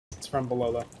from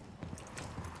below though.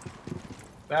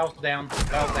 Valve's down.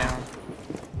 Valve's down.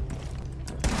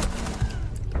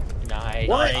 Nice.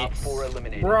 What? Op 4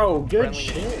 eliminated. Bro, good Friendly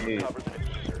shit. mission recovered the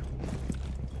diffuser.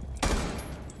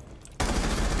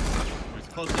 It's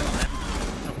close to the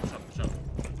push up.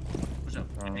 Push up.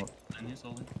 And you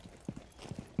slowly.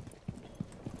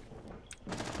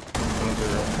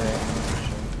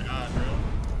 God,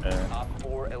 bro. Op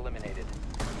 4 eliminated.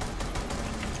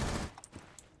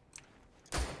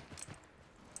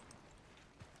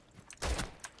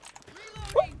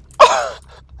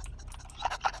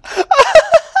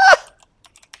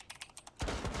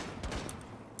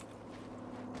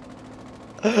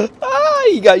 Ah,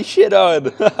 you got shit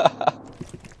on.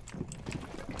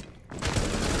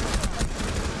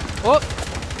 Oh, Op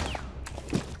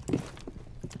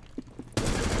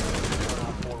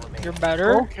 4 remaining. you're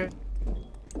better. Okay.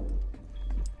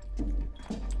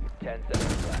 10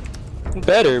 seconds left.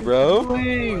 Better, bro.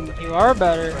 You are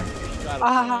better. Got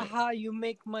Ah ha ha! You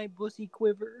make my pussy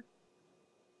quiver.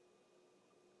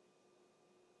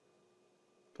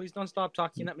 Please don't stop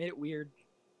talking. That made it weird.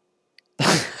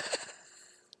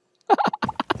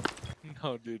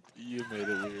 No, dude, you made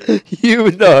it weird.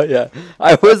 You know, yeah.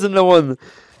 I wasn't the one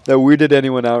that weirded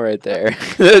anyone out right there.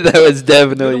 That was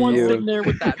definitely You're the one you. sitting there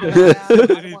with that.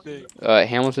 Anything.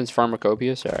 Hamilton's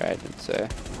Pharmacopoeia? Alright, I didn't say.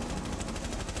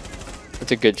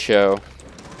 It's a good show.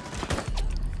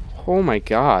 Oh my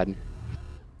god.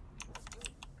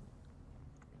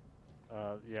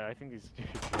 Yeah, I think these dudes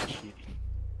are cheating.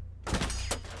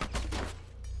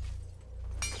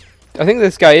 I think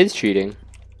this guy is cheating.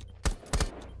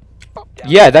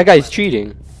 Yeah, that guy's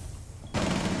cheating.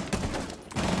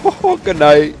 Oh, good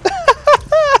night.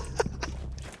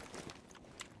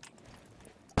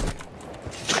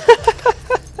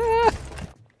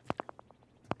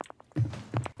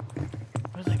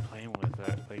 What was I playing with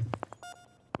that? Like,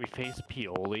 we faced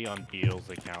Pioli on Beatles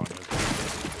account.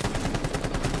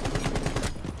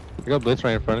 I got Blitz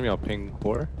right in front of me. I'll ping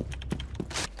 4.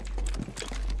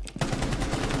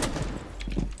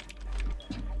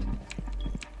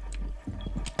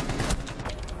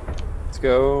 Let's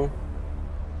go.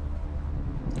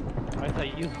 I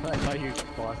thought you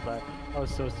lost that. I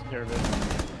was so nervous.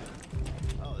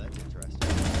 Oh, that's interesting.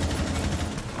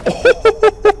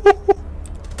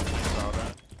 Saw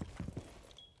that.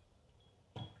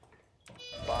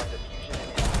 Bomb diffusion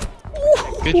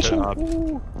Good job.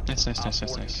 Nice. Op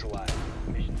 4 neutralized.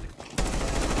 Mission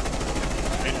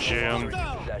Good jam.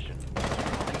 possession.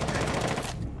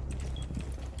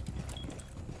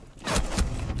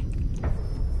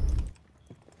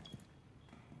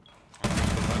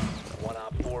 One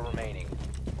Op 4 remaining.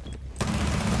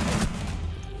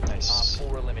 Op Nice.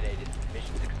 4 eliminated.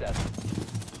 Mission successful.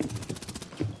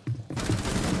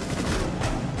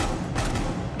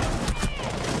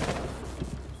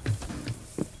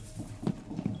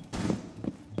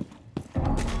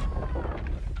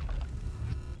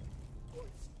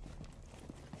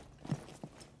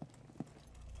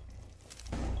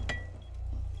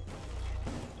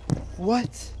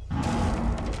 What?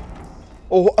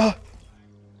 Oh,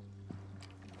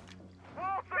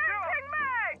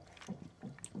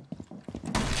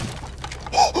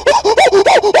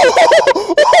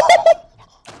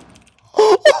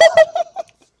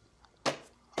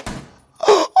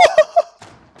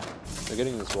 They're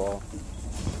getting this wall.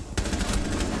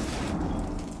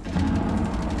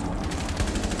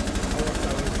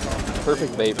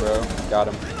 Perfect bait, bro. Got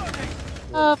him.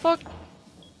 Fuck.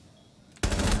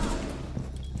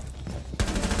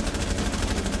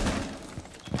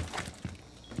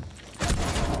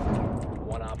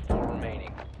 One Op 4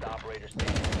 remaining. The operator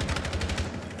standing.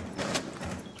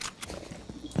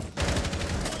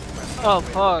 Oh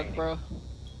fuck, bro.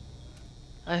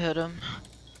 I hit him.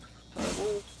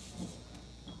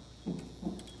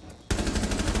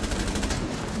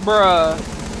 Bruh.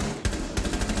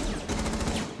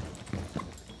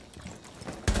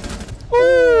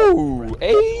 Ooh,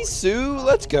 hey Sue,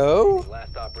 let's go.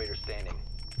 Last operator standing.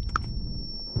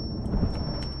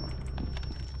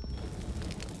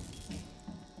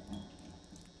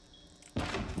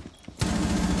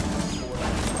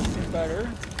 Better.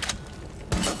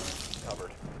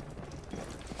 Covered.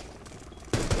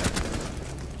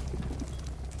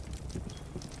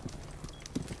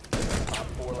 Op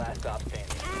 4 last stop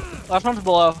standing. Last one's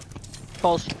below.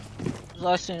 Pulse.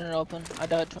 Last seen it open. I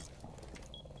died.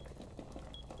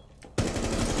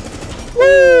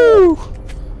 Woo!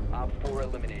 Op 4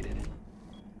 eliminated.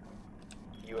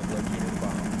 You have located a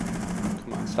bomb.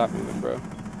 Come on, stop moving, bro.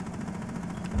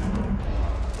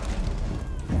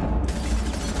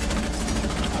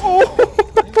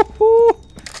 Oh!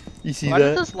 You see Why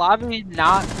did that? this lobby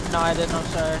not? No, I didn't. I'm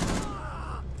sorry.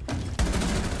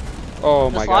 Oh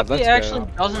This my god, lobby let's actually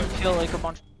go. doesn't feel like a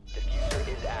bunch. Diffuser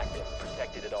is active.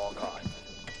 Protected at all costs.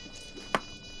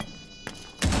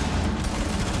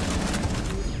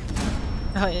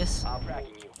 Nice. I'm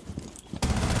tracking you.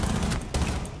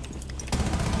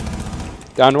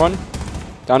 Down one.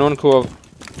 Down one, cool.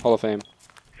 Hall of Fame.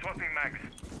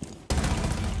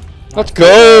 Let's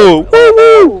go! Woo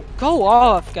woo! Go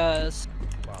off, guys.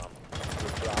 Bomb.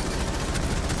 Good job.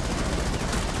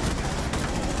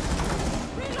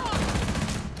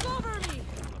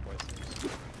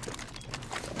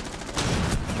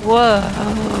 Whoa.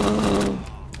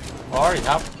 I already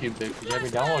have Cubic because you had me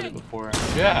download it before.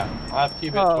 Yeah, I have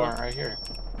Cubic Oh. torrent right here.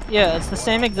 Yeah, it's the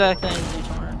same exact thing as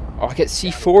torrent. Oh, I get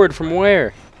C4'd from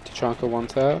where? Tachanka one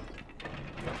tap.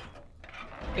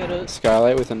 Get it?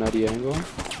 Skylight with a nutty angle.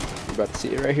 You're about to see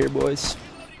it right here, boys.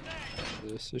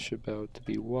 This is about to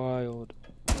be wild.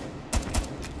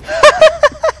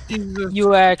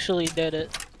 You actually did it.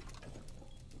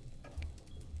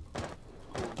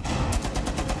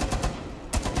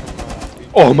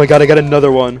 Oh my god, I got another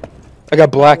one. I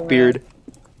got Blackbeard.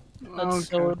 That's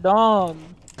so dumb.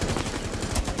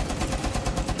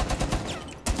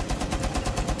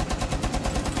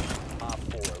 Op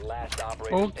 4, last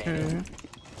operator standing.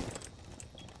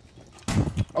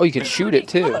 Oh, you can shoot it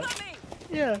too.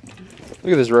 Yeah.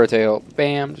 Look at this rotail.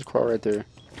 Bam, just crawl right there.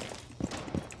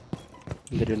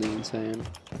 Literally insane.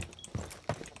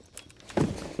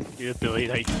 Your ability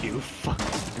IQ. Fuck.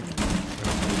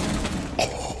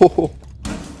 Oh.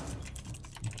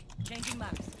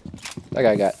 That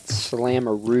guy got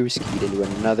slammarooskied into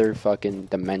another fucking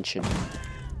dimension.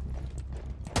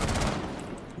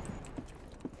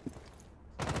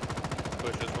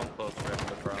 Push this one closer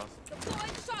across.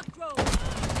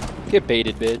 Get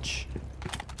baited, bitch.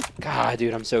 God,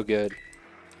 dude, I'm so good.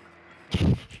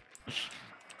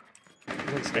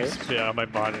 I spit on my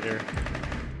monitor.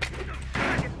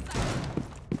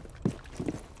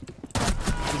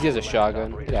 He has a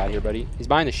shotgun. Get out of here, buddy. He's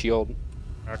behind the shield.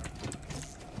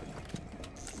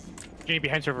 Getting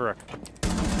behind server rook.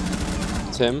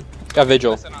 It's him. Got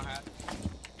Vigil.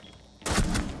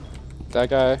 That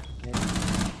guy.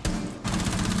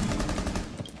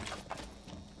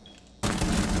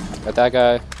 Got that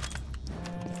guy.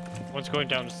 One's going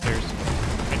down the stairs.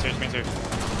 Main stairs, main stairs.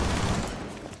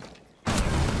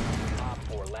 Op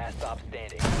 4, last stop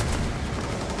standing.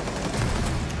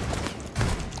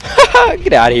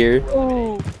 Get out of here.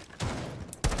 Oh.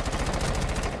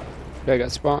 Guy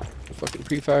got spawned. Fucking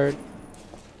pre-fired.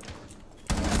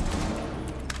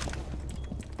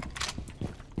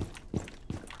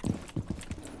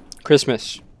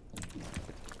 Christmas.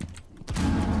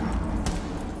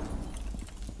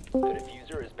 The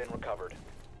diffuser has been recovered.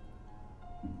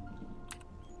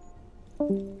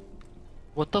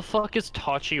 What the fuck is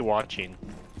Tachi watching?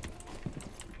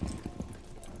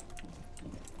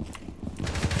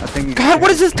 I think. God,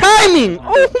 what is this timing?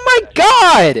 Oh my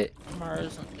god!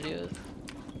 Mars an idiot.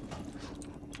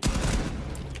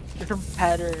 Your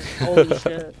competitor. Holy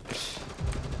shit.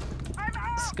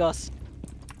 Disgust.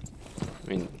 I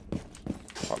mean,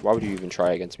 why would you even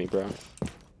try against me, bro?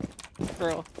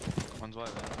 Bro. One's white.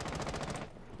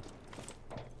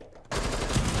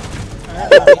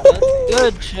 Alright,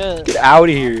 good shit. Get out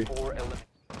of here. 4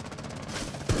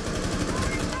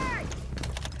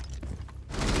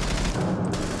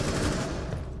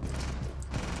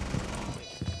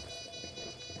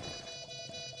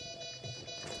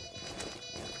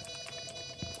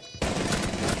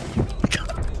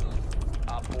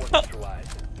 Op 4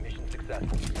 neutralized. Mission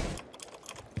successful.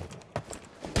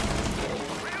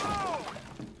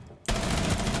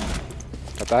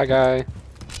 Got that guy.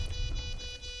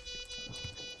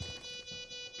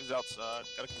 He's outside.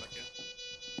 Gotta come back in.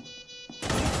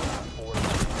 Op 4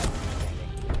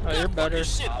 Oh, you're better.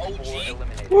 Op 4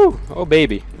 eliminated. Woo! Oh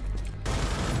baby.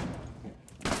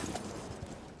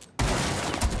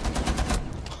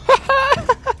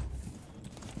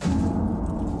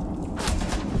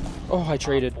 Oh, I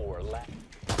traded. Op 4 last.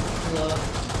 Hello.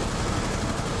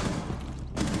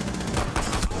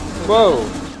 Whoa!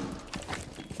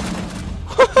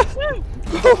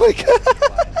 Oh my god!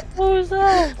 What was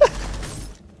that?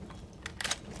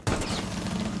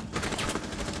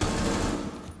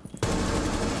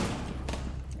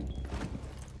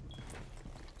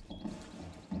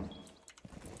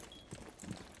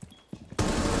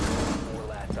 Four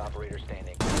last operator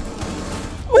standing.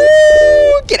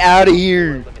 Ooh, get out of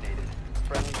here! Eliminated.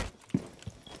 Friendly.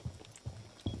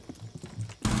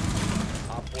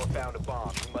 Op 4 found a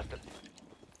bomb. You must have.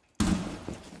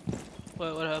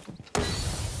 Wait, what happened?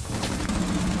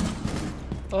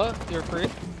 What?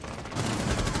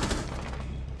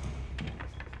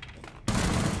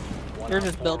 You're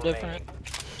just built different.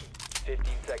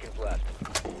 15 seconds left.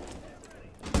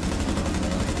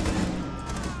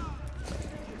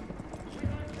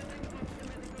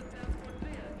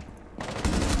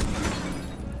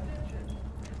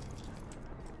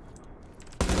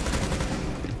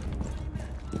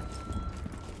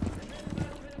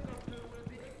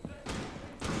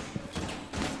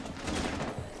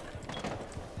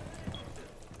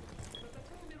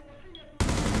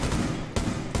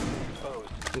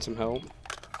 Need some help.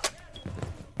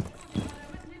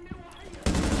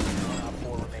 Op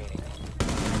 4 remaining.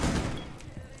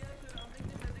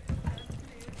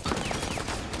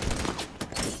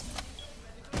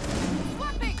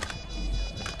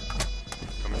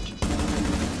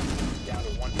 Down to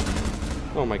 1.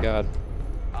 Oh my god.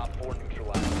 Op 4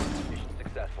 neutralized. Mission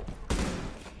successful.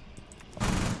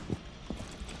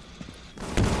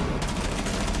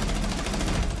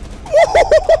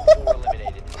 Op 4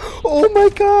 eliminated. Oh my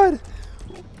god!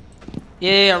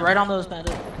 Yeah, right on those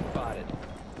bandits. Spotted.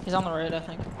 He's on the right, I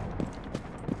think.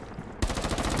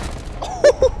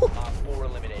 Op 4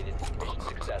 eliminated. Mission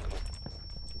successful.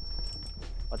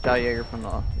 Watch out, Jaeger, from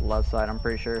the left side, I'm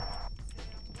pretty sure.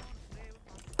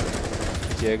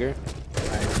 Jaeger.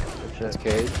 Nice. Good That's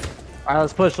shit. Cade. Alright,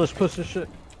 let's push this shit.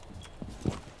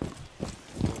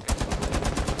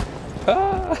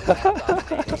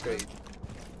 That's great.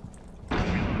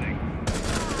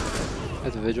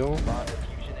 That's Vigil. Bomb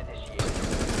diffusion initiated.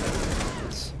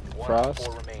 It's 1 Frost.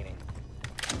 4 remaining.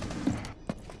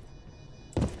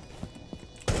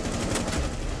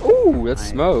 Ooh, that's Nice.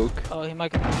 smoke. Oh, he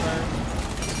might come fire.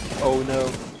 Oh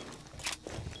no.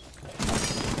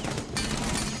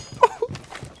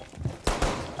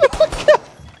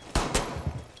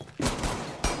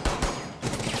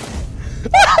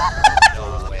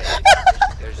 No way.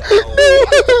 There's no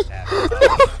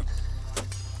way.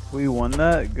 We won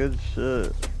that? Good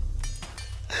shit.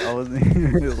 I wasn't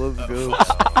here. Let's go.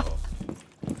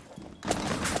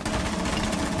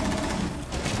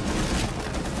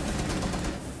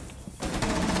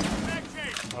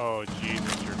 Oh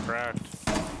Jesus, you're cracked.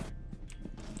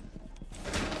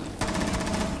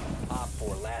 Op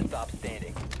 4 last stop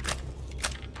standing.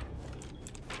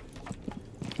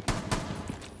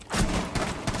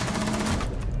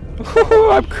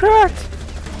 I'm cracked.